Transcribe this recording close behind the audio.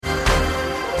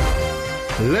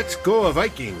Let's go a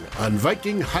Viking on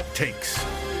Viking Hot Takes.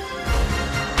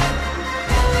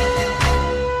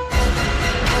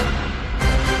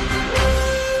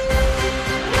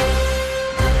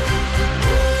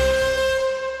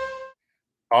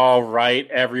 All right,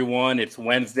 everyone. It's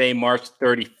Wednesday, March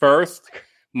 31st.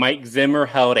 Mike Zimmer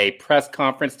held a press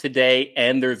conference today,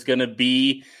 and there's going to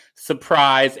be,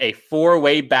 surprise, a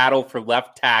four-way battle for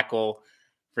left tackle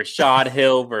for Rashad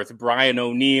Hill versus Brian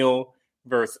O'Neill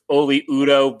versus Oli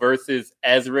Udoh versus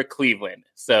Ezra Cleveland.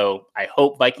 So I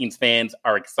hope Vikings fans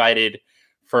are excited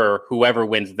for whoever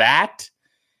wins that.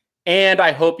 And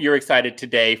I hope you're excited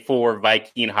today for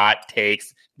Viking Hot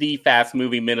Takes, the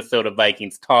fast-moving Minnesota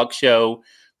Vikings talk show.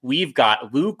 We've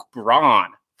got Luke Braun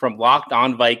from Locked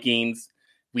On Vikings.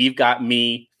 We've got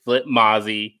me, Flip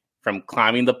Mozzie, from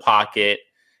Climbing the Pocket.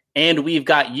 And we've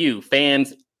got you,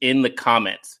 fans, in the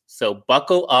comments. So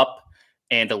buckle up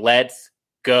and let's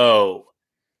go.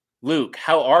 Luke,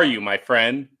 how are you, my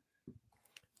friend?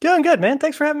 Doing good, man.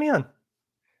 Thanks for having me on.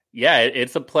 Yeah,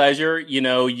 it's a pleasure. You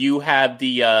know, you have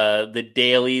the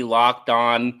daily Locked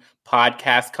On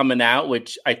podcast coming out,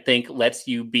 which I think lets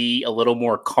you be a little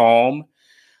more calm.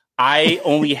 I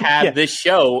only have this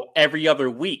show every other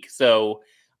week, so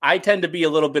I tend to be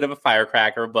a little bit of a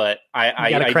firecracker, but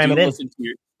I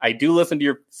do listen to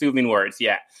your soothing words.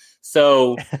 Yeah.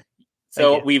 So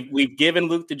we've given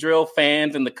Luke the drill.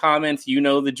 Fans in the comments, you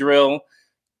know the drill.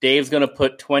 Dave's going to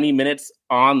put 20 minutes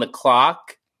on the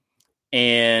clock,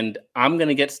 and I'm going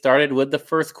to get started with the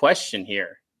first question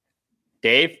here.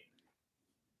 Dave?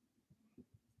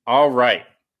 All right.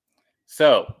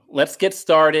 So let's get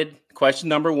started. Question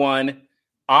number one,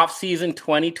 offseason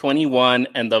 2021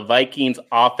 and the Vikings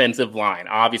offensive line.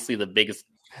 Obviously the biggest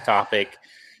topic.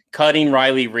 Cutting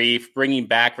Riley Reif, bringing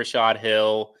back Rashad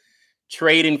Hill,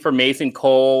 trading for Mason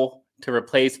Cole to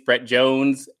replace Brett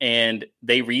Jones, and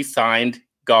they re-signed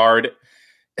guard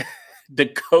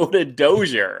Dakota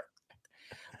Dozier.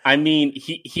 I mean,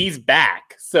 he's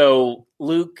back. So,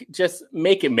 Luke, just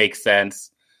make it make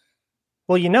sense.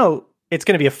 Well, you know, it's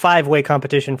going to be a 5-way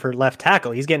competition for left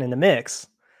tackle. He's getting in the mix.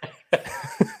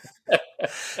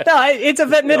 No, it's a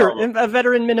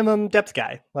veteran minimum depth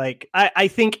guy. Like, I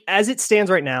think as it stands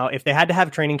right now, if they had to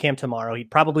have training camp tomorrow, he'd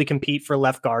probably compete for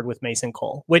left guard with Mason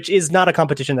Cole, which is not a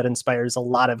competition that inspires a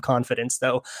lot of confidence,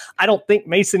 though. I don't think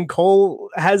Mason Cole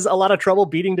has a lot of trouble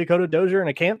beating Dakota Dozier in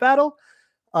a camp battle.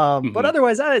 But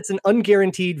otherwise, it's an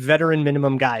unguaranteed veteran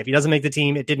minimum guy. If he doesn't make the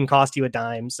team, it didn't cost you a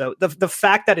dime. So the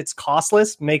fact that it's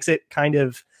costless makes it kind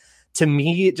of, to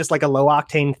me, just like a low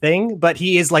octane thing. But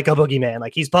he is like a boogeyman.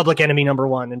 Like, he's public enemy number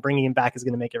one, and bringing him back is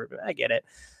going to make everybody. I get it.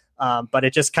 But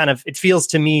it just kind of, it feels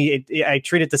to me, I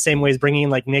treat it the same way as bringing in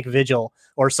like Nick Vigil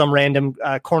or some random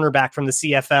cornerback from the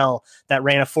CFL that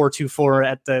ran a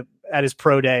 4.24 at his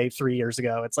pro day 3 years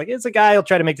ago. It's like, it's a guy who'll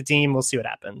try to make the team. We'll see what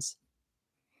happens.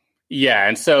 Yeah,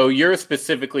 and so you're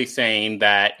specifically saying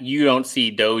that you don't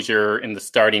see Dozier in the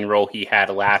starting role he had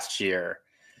last year.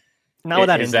 Not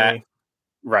without injury.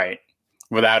 Right,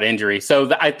 without injury.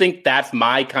 So I think that's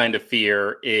my kind of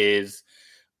fear is,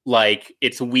 like,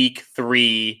 it's week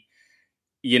 3,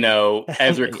 you know,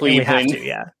 Ezra Cleveland,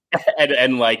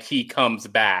 and like he comes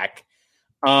back.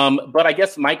 But I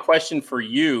guess my question for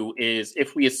you is,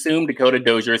 if we assume Dakota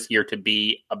Dozier is here to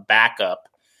be a backup,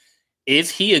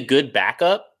 is he a good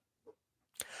backup?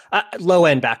 Low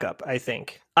end backup, I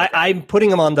think. Okay. I'm putting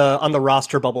him on the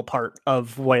roster bubble part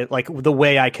of the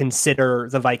way I consider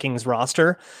the Vikings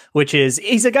roster, which is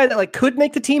he's a guy that like could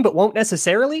make the team but won't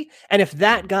necessarily. And if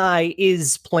that guy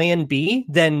is plan B,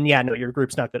 then your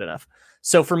group's not good enough.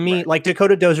 So for me, like,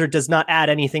 Dakota Dozier does not add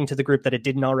anything to the group that it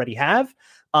didn't already have.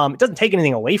 It doesn't take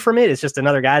anything away from it. It's just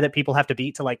another guy that people have to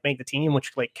beat to like make the team,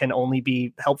 which like can only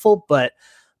be helpful. But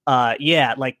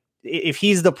if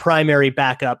he's the primary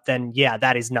backup, then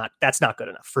that's not good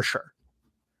enough for sure.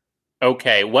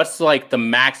 Okay. What's like the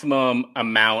maximum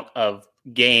amount of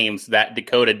games that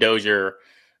Dakota Dozier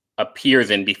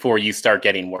appears in before you start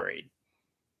getting worried?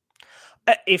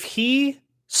 If he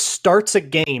starts a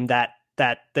game that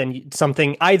then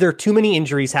something, either too many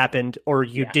injuries happened or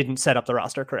you didn't set up the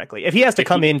roster correctly. If he has to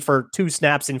come in for 2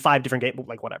 snaps in 5 different games,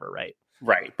 like whatever. Right.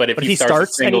 Right. But if he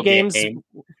starts any games,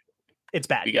 it's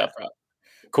bad.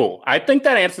 Cool. I think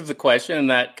that answers the question,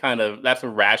 and that's a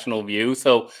rational view.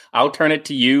 So I'll turn it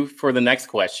to you for the next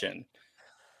question.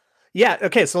 Yeah.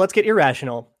 Okay. So let's get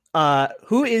irrational.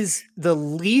 Who is the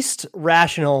least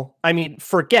rational? I mean,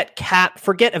 forget cap,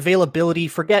 forget availability,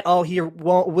 forget he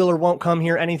will or won't come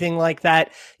here, anything like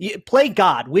that. Play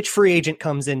God. Which free agent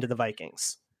comes into the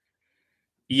Vikings?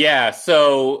 Yeah,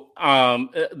 so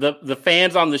the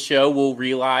fans on the show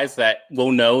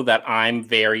will know that I'm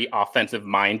very offensive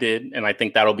minded, and I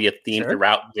think that'll be a theme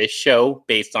throughout this show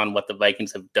based on what the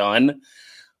Vikings have done.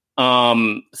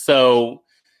 So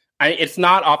it's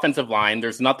not offensive line.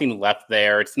 There's nothing left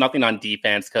there. It's nothing on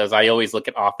defense because I always look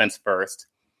at offense first.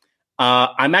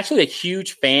 I'm actually a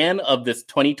huge fan of this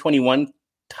 2021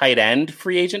 tight end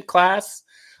free agent class.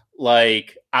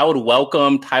 Like, I would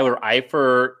welcome Tyler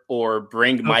Eifert or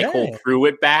bring Michael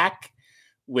Pruitt back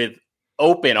with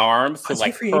open arms. So,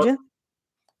 like, free agent?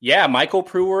 Yeah, Michael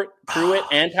Pruitt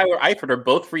and Tyler Eifert are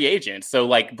both free agents. So,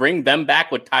 like, bring them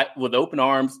back with open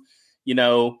arms. You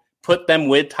know, put them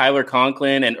with Tyler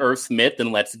Conklin and Irv Smith,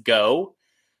 and let's go.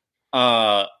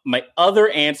 My other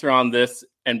answer on this,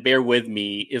 and bear with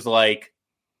me, is like,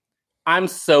 I'm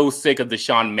so sick of the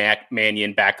Sean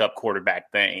Mannion backup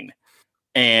quarterback thing.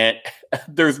 And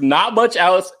there's not much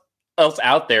else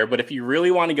out there, but if you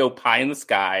really want to go pie in the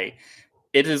sky,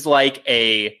 it is like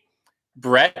a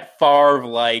Brett Favre,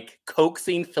 like,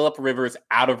 coaxing Phillip Rivers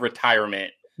out of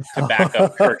retirement to back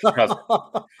up Kirk Cousins.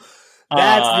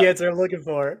 That's the answer I'm looking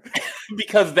for.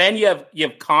 Because then you have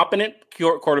competent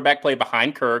quarterback play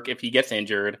behind Kirk if he gets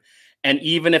injured, and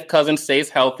even if Cousins stays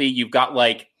healthy, you've got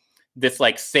like this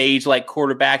like sage like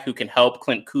quarterback who can help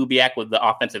Clint Kubiak with the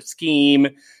offensive scheme.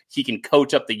 He can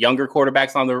coach up the younger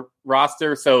quarterbacks on the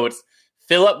roster. So it's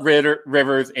Phillip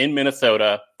Rivers in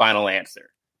Minnesota. Final answer.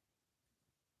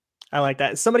 I like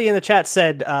that. Somebody in the chat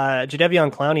said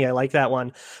Jadeveon Clowney. I like that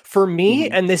one. For me,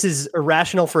 and this is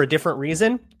irrational for a different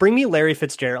reason, bring me Larry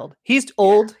Fitzgerald. He's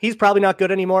old. He's probably not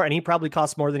good anymore, and he probably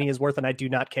costs more than he is worth, and I do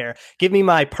not care. Give me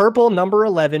my purple number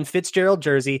 11 Fitzgerald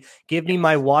jersey. Give me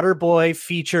my Waterboy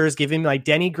features. Give me my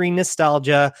Denny Green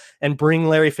nostalgia, and bring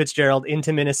Larry Fitzgerald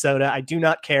into Minnesota. I do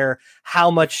not care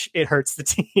how much it hurts the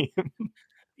team.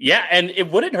 Yeah, and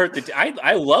it wouldn't hurt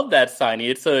I love that signing.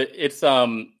 It's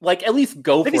like, at least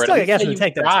go for it. I guess in the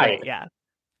tank, that's great.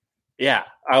 Yeah.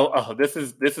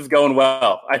 This is going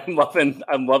well. I'm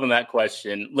loving that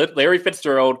question. Larry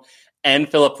Fitzgerald and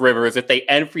Phillip Rivers, if they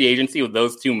end free agency with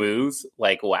those two moves,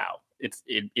 like, wow, it'd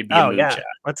be a moonshot. Yeah.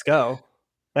 Let's go.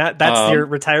 That's your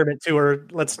retirement tour.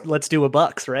 Let's do a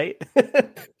Bucks, right?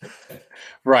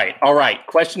 Right. All right.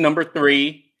 Question number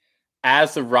 3: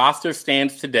 as the roster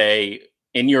stands today,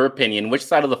 in your opinion, which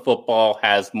side of the football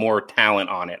has more talent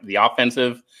on it? The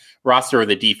offensive roster or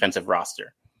the defensive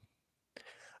roster?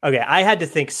 Okay, I had to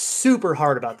think super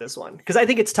hard about this one because I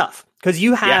think it's tough. Because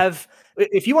you have,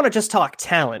 if you want to just talk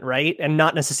talent, right, and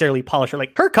not necessarily polisher,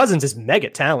 like Kirk Cousins is mega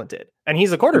talented, and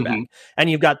he's a quarterback. Mm-hmm.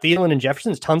 And you've got Thielen and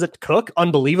Jefferson, tons of Cook,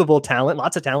 unbelievable talent,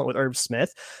 lots of talent with Irv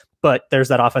Smith. But there's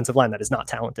that offensive line that is not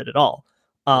talented at all.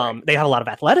 They have a lot of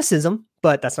athleticism,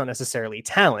 but that's not necessarily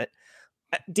talent.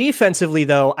 Defensively,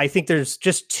 though, I think there's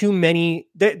just too many.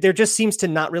 There just seems to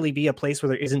not really be a place where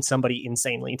there isn't somebody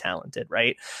insanely talented,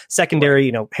 right?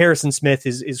 Secondary, Harrison Smith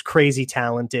is crazy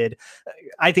talented.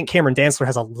 I think Cameron Dantzler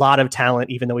has a lot of talent,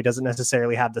 even though he doesn't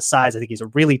necessarily have the size. I think he's a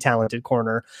really talented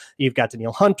corner. You've got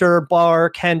Danielle Hunter, Barr,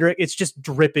 Kendrick. It's just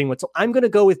dripping. So I'm going to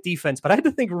go with defense, but I had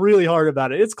to think really hard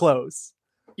about it. It's close.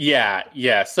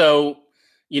 Yeah. So,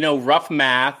 rough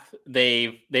math.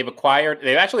 They've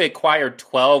actually acquired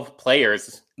 12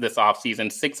 players this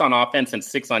offseason, 6 on offense and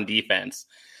 6 on defense.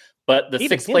 But the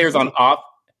 6 players on the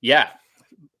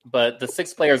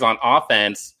 6 players on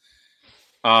offense,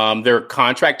 their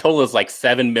contract total is like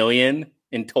 $7 million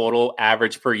in total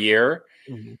average per year.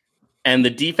 Mm-hmm. And the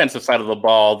defensive side of the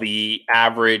ball, the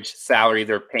average salary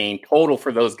they're paying total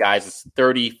for those guys is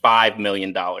 $35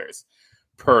 million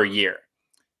per year.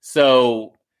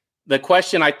 So the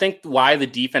question, I think why the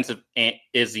defensive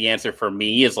is the answer for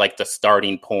me is like the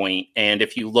starting point. And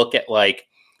if you look at like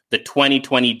the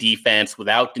 2020 defense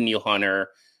without Danielle Hunter,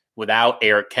 without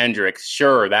Eric Kendricks,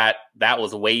 sure, that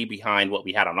was way behind what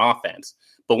we had on offense.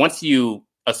 But once you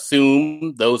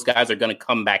assume those guys are going to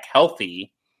come back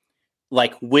healthy,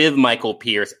 like with Michael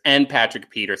Pierce and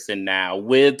Patrick Peterson now,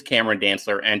 with Cameron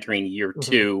Dantzler entering year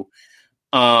 2,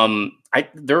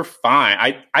 they're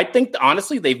fine. I think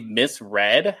honestly they've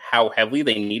misread how heavily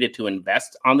they needed to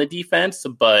invest on the defense.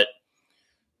 But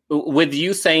with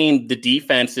you saying the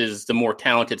defense is the more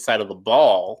talented side of the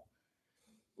ball,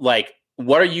 like,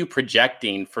 what are you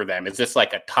projecting for them? Is this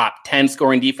like a top 10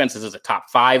 scoring defense? Is this a top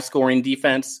 5 scoring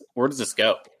defense? Where does this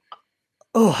go?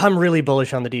 Oh, I'm really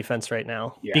bullish on the defense right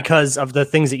now because of the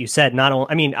things that you said. Not only,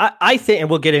 I mean, I think, and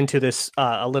we'll get into this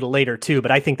a little later too,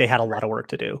 but I think they had a lot of work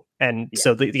to do. And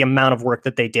so the amount of work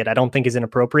that they did, I don't think is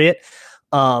inappropriate.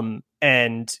 I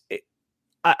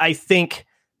think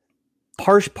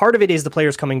part of it is the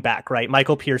players coming back, right?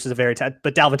 Michael Pierce is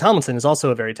but Dalvin Tomlinson is also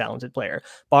a very talented player.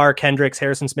 Barr, Kendricks,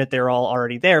 Harrison Smith, they're all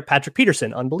already there. Patrick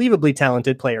Peterson, unbelievably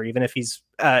talented player, even if he's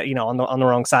on the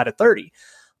wrong side of 30.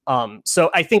 So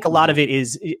I think a lot of it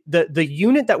is the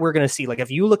unit that we're going to see. Like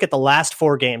if you look at the last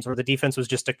 4 games where the defense was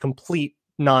just a complete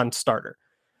non-starter,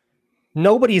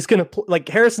 nobody's going to like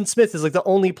Harrison Smith is like the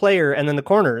only player, and then the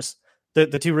corners. The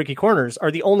 2 rookie corners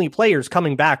are the only players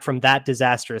coming back from that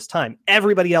disastrous time.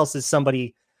 Everybody else is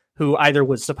somebody who either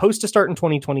was supposed to start in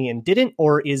 2020 and didn't,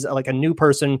 or is like a new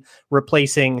person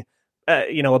replacing, a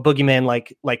boogeyman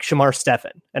like Shamar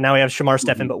Stephen. And now we have Shamar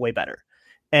Stephen, but way better.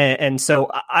 And so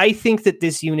I think that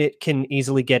this unit can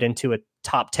easily get into a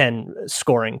top 10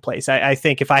 scoring place. I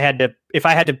think if I had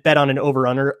to bet on an over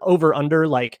under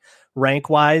like rank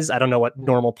wise, I don't know what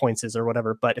normal points is or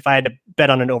whatever, but if I had to bet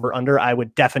on an over under, I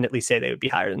would definitely say they would be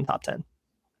higher than top 10.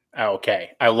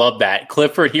 Okay. I love that.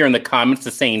 Clifford here in the comments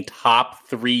is saying top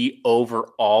 3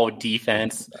 overall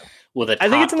defense with a top I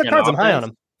think it's in the cards. I'm high on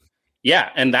them. Yeah.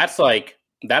 And that's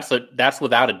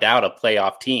without a doubt a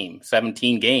playoff team,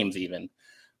 17 games even.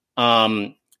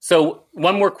 So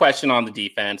one more question on the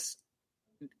defense.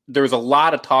 There's a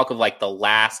lot of talk of like the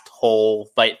last hole,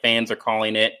 fight fans are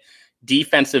calling it,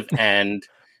 defensive end.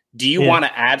 Do you want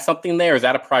to add something there? Is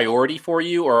that a priority for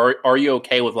you? Or are you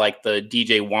okay with like the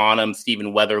DJ Wanham,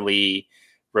 Stephen Weatherly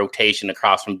rotation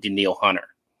across from Danielle Hunter?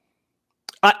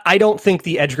 I don't think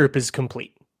the edge group is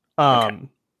complete. Okay.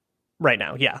 Right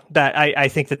now. Yeah. That I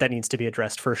think that needs to be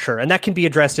addressed for sure. And that can be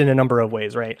addressed in a number of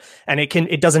ways. Right. And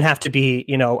it doesn't have to be,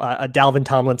 a Dalvin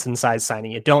Tomlinson size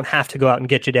signing. You don't have to go out and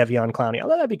get Jadeveon Clowney,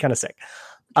 although that'd be kind of sick.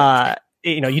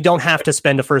 You don't have to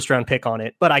spend a first round pick on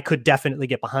it, but I could definitely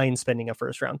get behind spending a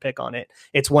first round pick on it.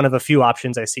 It's one of a few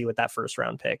options I see with that first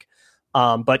round pick.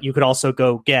 But you could also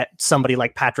go get somebody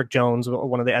like Patrick Jones,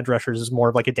 one of the edge rushers, is more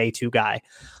of like a day 2 guy.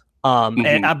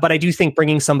 But I do think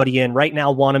bringing somebody in right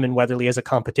now, Wanham and Weatherly as a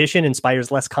competition inspires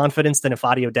less confidence than if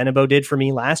Adio Denebo did for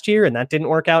me last year, and that didn't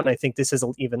work out. And I think this is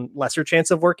an even lesser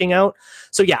chance of working out.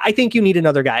 So yeah, I think you need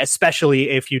another guy, especially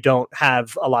if you don't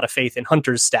have a lot of faith in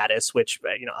Hunter's status, which,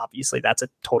 obviously that's a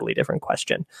totally different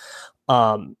question.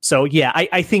 So yeah,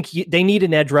 I think they need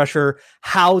an edge rusher.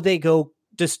 How they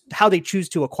choose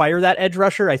to acquire that edge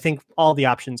rusher, I think all the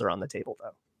options are on the table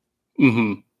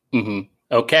though.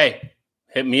 Okay.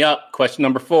 Hit me up. Question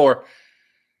number 4.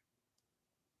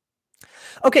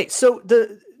 Okay, so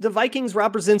the Vikings,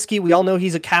 Rob Brzezinski, we all know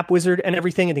he's a cap wizard and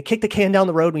everything, and they kick the can down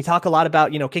the road. And we talk a lot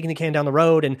about, kicking the can down the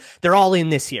road, and they're all in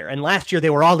this year. And last year they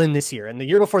were all in this year. And the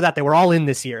year before that, they were all in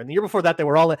this year. And the year before that, they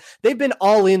were all in. They've been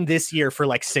all in this year for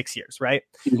like 6 years, right?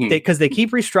 Because they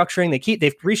keep restructuring.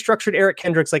 They've restructured Eric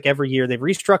Kendricks like every year. They've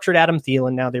restructured Adam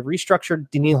Thielen. Now they've restructured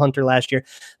Danielle Hunter last year.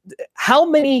 How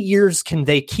many years can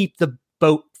they keep the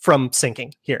boat from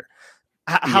sinking here?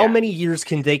 How many years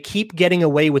can they keep getting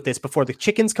away with this before the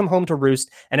chickens come home to roost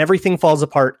and everything falls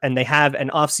apart and they have an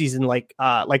offseason like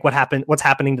what's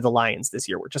happening to the Lions this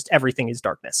year, where just everything is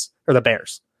darkness, or the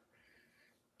Bears?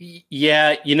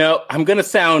 Yeah, I'm going to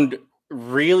sound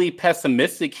really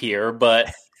pessimistic here,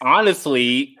 but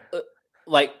honestly,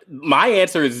 like my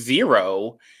answer is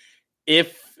 0,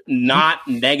 if not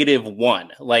 -1.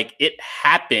 Like it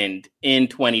happened in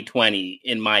 2020,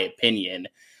 in my opinion.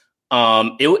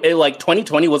 It like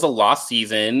 2020 was a lost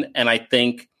season, and I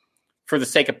think for the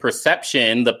sake of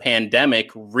perception, the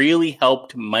pandemic really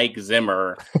helped Mike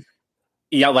Zimmer.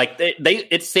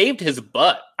 It saved his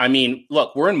butt. I mean,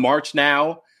 look, we're in March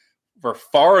now. We're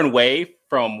far and away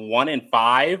from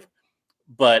 1-5,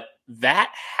 but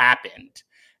that happened.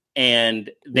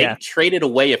 And they traded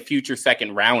away a future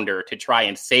second rounder to try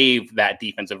and save that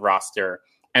defensive roster,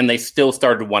 and they still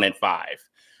started 1-5.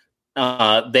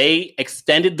 They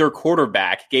extended their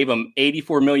quarterback, gave him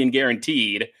 $84 million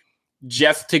guaranteed,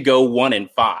 just to go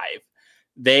 1-5.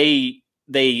 They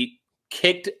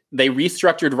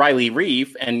restructured Riley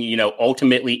Reif and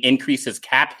ultimately increased his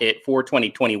cap hit for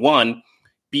 2021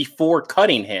 before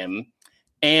cutting him,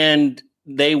 and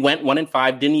they went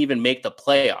 1-5, didn't even make the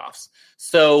playoffs.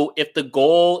 So if the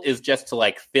goal is just to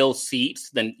like fill seats,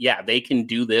 then yeah, they can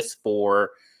do this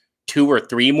for 2 or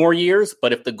 3 more years.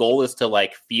 But if the goal is to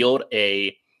like field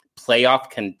a playoff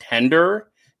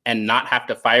contender and not have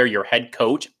to fire your head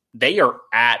coach, they are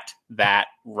at that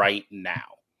right now.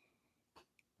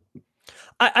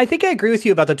 I think I agree with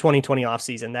you about the 2020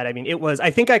 offseason.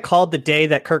 I think I called the day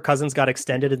that Kirk Cousins got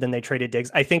extended and then they traded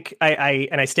Diggs. I think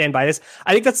I stand by this.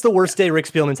 I think that's the worst day Rick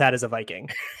Spielman's had as a Viking.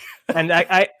 And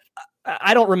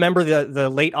I don't remember the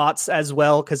late aughts as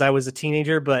well, because I was a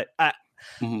teenager, but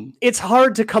it's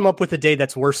hard to come up with a day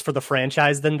that's worse for the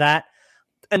franchise than that.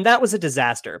 and that was a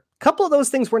disaster. A couple of those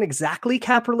things weren't exactly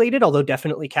cap related, although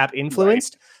definitely cap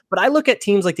influenced. Right. But I look at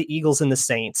teams like the Eagles and the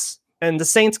Saints, and the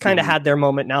Saints kind of had their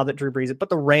moment now that Drew Brees, but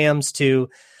the Rams too,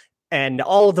 and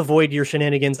all of the void year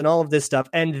shenanigans and all of this stuff.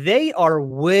 And they are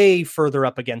way further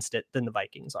up against it than the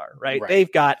Vikings are, right?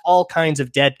 They've got all kinds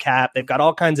of dead cap. They've got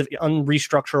all kinds of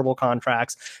unrestructurable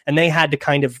contracts, and they had to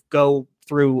kind of go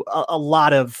through a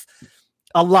lot of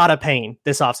pain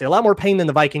this offseason, a lot more pain than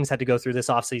the Vikings had to go through this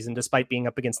offseason, despite being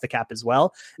up against the cap as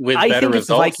well. I think if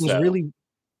the Vikings really,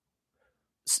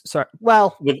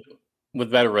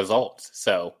 with better results.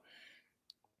 So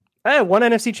one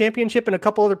NFC championship and a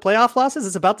couple other playoff losses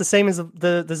is about the same as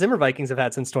the Zimmer Vikings have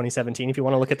had since 2017. If you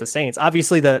want to look at the Saints,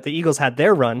 obviously the Eagles had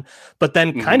their run, but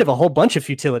then kind of a whole bunch of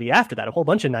futility after that, a whole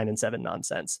bunch of 9-7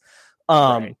 nonsense.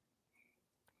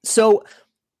 So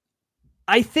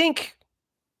I think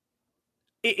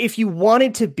if you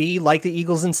wanted to be like the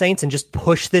Eagles and Saints and just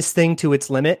push this thing to its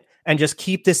limit and just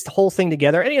keep this whole thing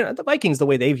together, and the Vikings, the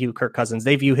way they view Kirk Cousins,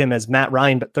 they view him as Matt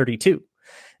Ryan but 32,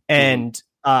 and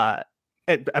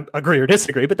agree or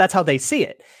disagree, but that's how they see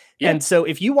it. Yeah. And so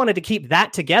if you wanted to keep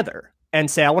that together and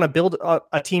say, I want to build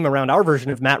a team around our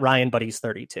version of Matt Ryan, but he's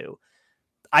 32,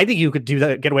 I think you could do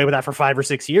that, get away with that for 5 or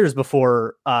 6 years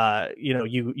before,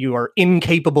 you are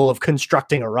incapable of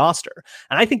constructing a roster.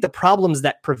 And I think the problems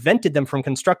that prevented them from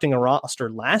constructing a roster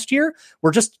last year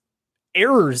were just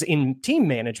errors in team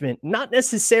management, not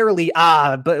necessarily,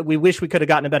 but we wish we could have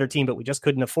gotten a better team, but we just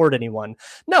couldn't afford anyone.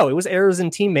 No, it was errors in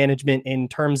team management in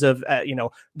terms of,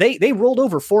 they rolled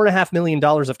over $4.5 million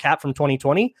of cap from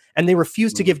 2020, and they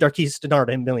refused to give Darqueze Dennard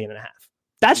 $1.5 million.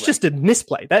 That's just a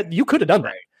misplay that you could have done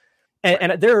that.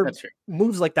 And there are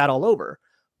moves like that all over.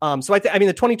 So the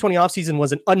 2020 offseason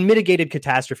was an unmitigated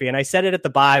catastrophe. And I said it at the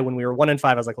bye when we were 1-5.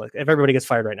 I was like, look, if everybody gets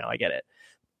fired right now, I get it.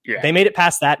 Yeah. They made it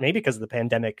past that, maybe because of the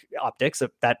pandemic optics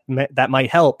that might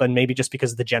help, and maybe just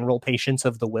because of the general patience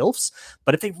of the Wilfs.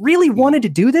 But if they really wanted to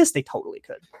do this, they totally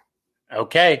could.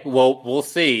 Okay, well, we'll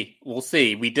see.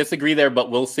 We disagree there,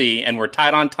 but we'll see. And we're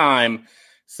tight on time.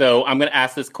 So I'm going to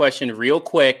ask this question real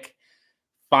quick.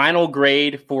 Final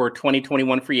grade for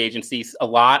 2021 free agency. A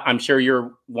lot. I'm sure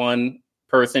you're one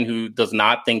person who does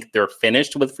not think they're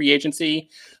finished with free agency.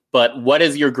 But what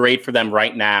is your grade for them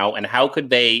right now, and how could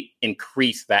they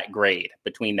increase that grade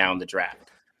between now and the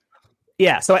draft?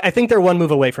 Yeah, so I think they're one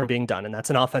move away from being done, and that's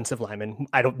an offensive lineman.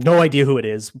 I don't no idea who it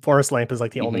is. Forrest Lamp is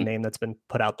like the only name that's been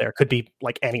put out there. Could be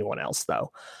like anyone else,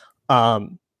 though.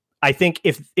 I think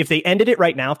if they ended it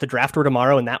right now, if the draft were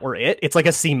tomorrow and that were it, it's like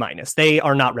a C-. They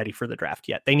are not ready for the draft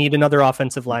yet. They need another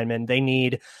offensive lineman. They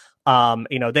need...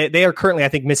 they are currently, I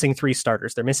think, missing 3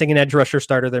 starters. They're missing an edge rusher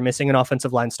starter, they're missing an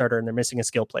offensive line starter, and they're missing a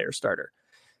skill player starter.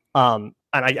 And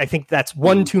I think that's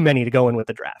one too many to go in with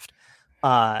the draft.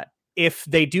 If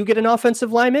they do get an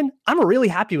offensive lineman, I'm really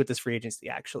happy with this free agency,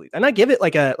 actually. And I give it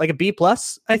like a B+,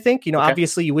 I think.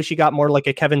 Obviously you wish you got more like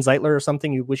a Kevin Zeitler or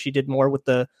something. You wish you did more with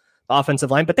the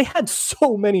offensive line, but they had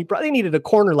so many. They needed a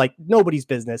corner like nobody's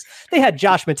business. They had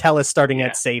Josh Metellus starting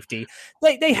at safety.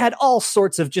 They had all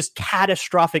sorts of just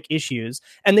catastrophic issues,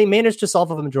 and they managed to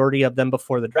solve a majority of them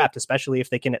before the draft, especially if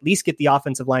they can at least get the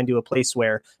offensive line to a place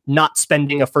where not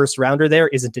spending a first rounder there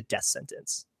isn't a death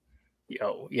sentence.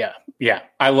 Yeah.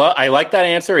 I like that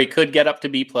answer. It could get up to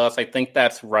B+. I think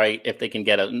that's right if they can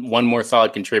get one more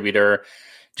solid contributor.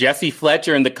 Jesse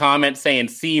Fletcher in the comments saying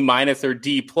C- or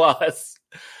D+.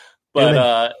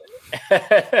 But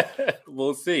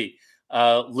we'll see.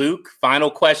 Luke,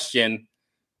 final question.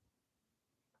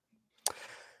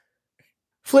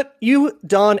 Flip, you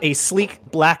don a sleek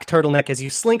black turtleneck as you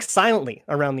slink silently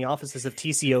around the offices of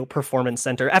TCO Performance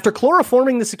Center. After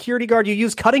chloroforming the security guard, you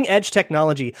use cutting-edge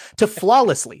technology to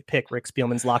flawlessly pick Rick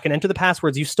Spielman's lock and enter the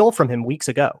passwords you stole from him weeks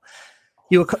ago.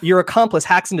 Your accomplice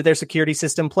hacks into their security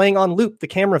system, playing on loop the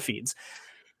camera feeds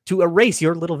to erase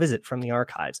your little visit from the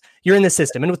archives. You're in the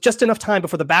system, and with just enough time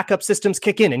before the backup systems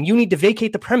kick in, and you need to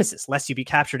vacate the premises lest you be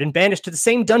captured and banished to the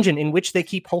same dungeon in which they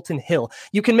keep Holton Hill.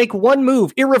 You can make one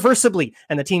move irreversibly,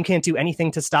 and the team can't do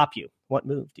anything to stop you. What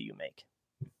move do you make?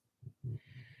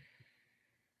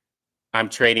 I'm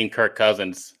trading Kirk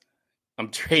Cousins. I'm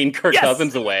trading Kirk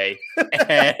Cousins away.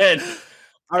 And,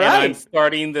 I'm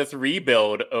starting this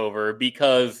rebuild over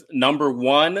because, number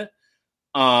one,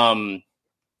 I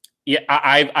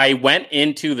went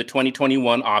into the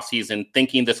 2021 offseason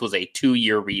thinking this was a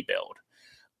 2-year rebuild.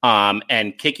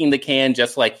 And kicking the can,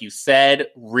 just like you said,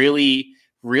 really,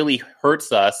 really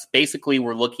hurts us. Basically,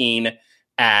 we're looking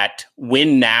at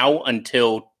win now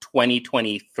until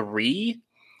 2023.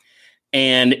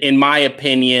 And in my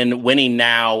opinion, winning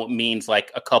now means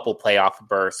like a couple playoff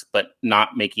bursts, but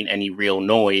not making any real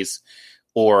noise.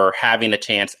 or having a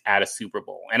chance at a Super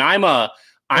Bowl. And I'm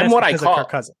what I call Kirk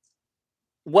Cousins.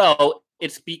 Well,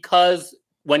 it's because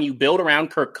when you build around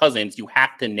Kirk Cousins, you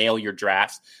have to nail your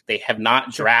drafts. They have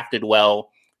not drafted well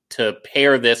to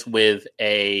pair this with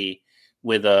a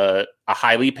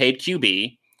highly paid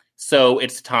QB. So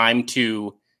it's time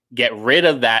to get rid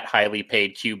of that highly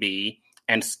paid QB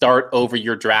and start over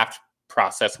your draft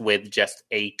process with just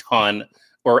a ton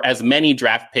or as many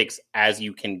draft picks as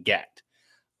you can get.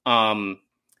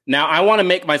 Now, I want to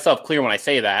make myself clear when I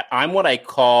say that. I'm what I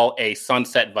call a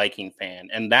Sunset Viking fan,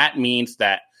 and that means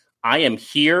that I am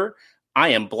here, I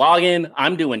am blogging,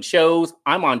 I'm doing shows,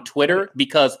 I'm on Twitter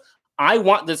because I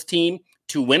want this team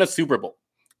to win a Super Bowl.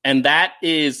 And that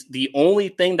is the only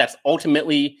thing that's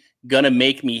ultimately going to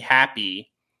make me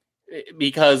happy,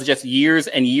 because just years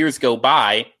and years go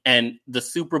by and the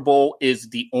Super Bowl is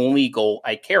the only goal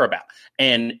I care about.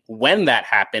 And when that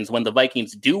happens, when the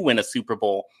Vikings do win a Super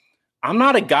Bowl, I'm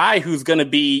not a guy who's going to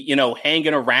be,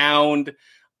 hanging around,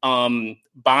 buying,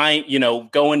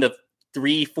 going to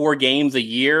 3-4 games a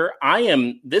year.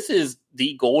 This is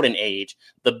the golden age,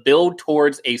 the build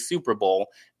towards a Super Bowl.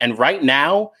 And right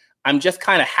now I'm just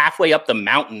kind of halfway up the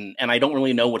mountain and I don't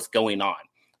really know what's going on.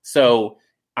 So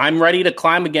I'm ready to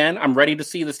climb again. I'm ready to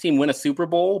see this team win a Super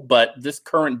Bowl, but this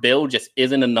current build just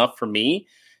isn't enough for me.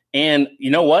 And you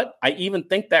know what? I even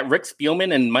think that Rick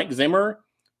Spielman and Mike Zimmer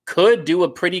could do a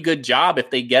pretty good job if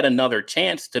they get another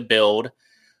chance to build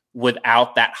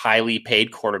without that highly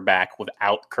paid quarterback,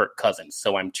 without Kirk Cousins.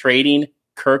 So I'm trading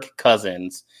Kirk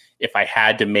Cousins if I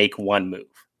had to make one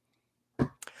move.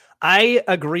 I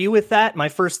agree with that. My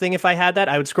first thing, if I had that,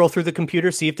 I would scroll through the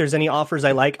computer, see if there's any offers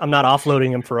I like. I'm not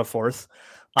offloading him for a fourth.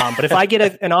 But if I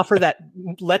get an offer that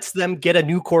lets them get a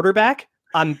new quarterback,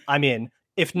 I'm in.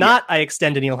 If not, I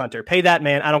extend to Neil Hunter. Pay that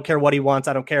man. I don't care what he wants.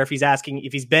 I don't care if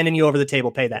he's bending you over the table.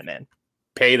 Pay that man.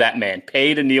 Pay that man.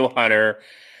 Pay to Neil Hunter.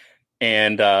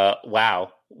 And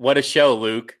wow, what a show,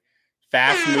 Luke.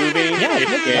 Fast moving.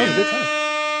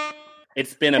 Yeah,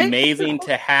 it's been amazing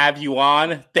to have you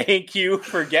on. Thank you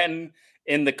for getting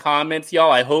in the comments,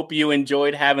 y'all. I hope you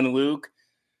enjoyed having Luke.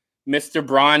 Mr.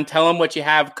 Braun, tell him what you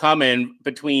have coming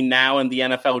between now and the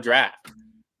NFL draft.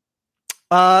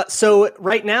 So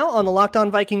right now on the Locked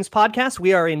On Vikings podcast,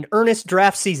 we are in earnest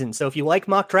draft season. So if you like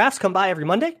mock drafts, come by every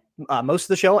Monday. Most of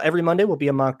the show every Monday will be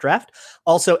a mock draft.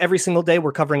 Also, every single day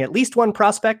we're covering at least one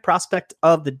prospect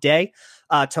of the day.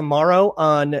 Tomorrow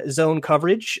on Zone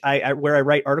Coverage, where I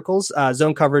write articles,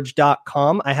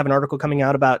 zonecoverage.com. I have an article coming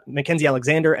out about Mackenzie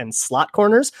Alexander and slot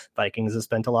corners. Vikings have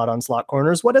spent a lot on slot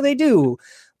corners. What do?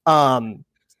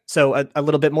 So a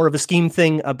little bit more of a scheme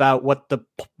thing about what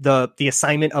the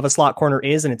assignment of a slot corner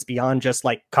is, and it's beyond just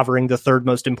like covering the third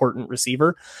most important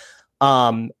receiver.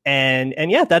 And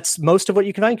yeah, that's most of what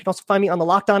you can find. You can also find me on the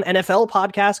Locked On NFL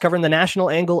podcast, covering the national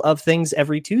angle of things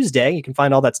every Tuesday. You can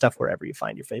find all that stuff wherever you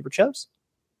find your favorite shows.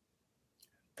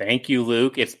 Thank you,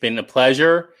 Luke. It's been a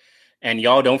pleasure. And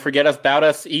y'all don't forget about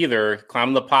us either.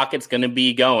 Climb the Pocket's going to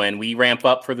be going. We ramp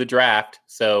up for the draft.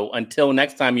 So until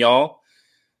next time, y'all,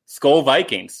 Skol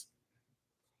Vikings.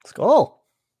 Skol.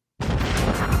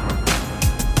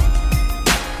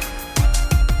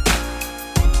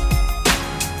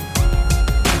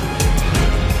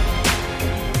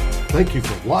 Thank you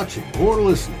for watching or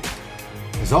listening.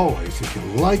 As always, if you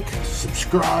like,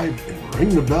 subscribe, and ring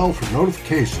the bell for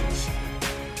notifications.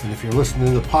 And if you're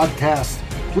listening to the podcast,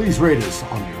 please rate us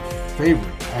on your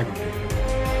favorite aggregator.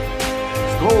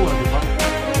 Skol, everybody.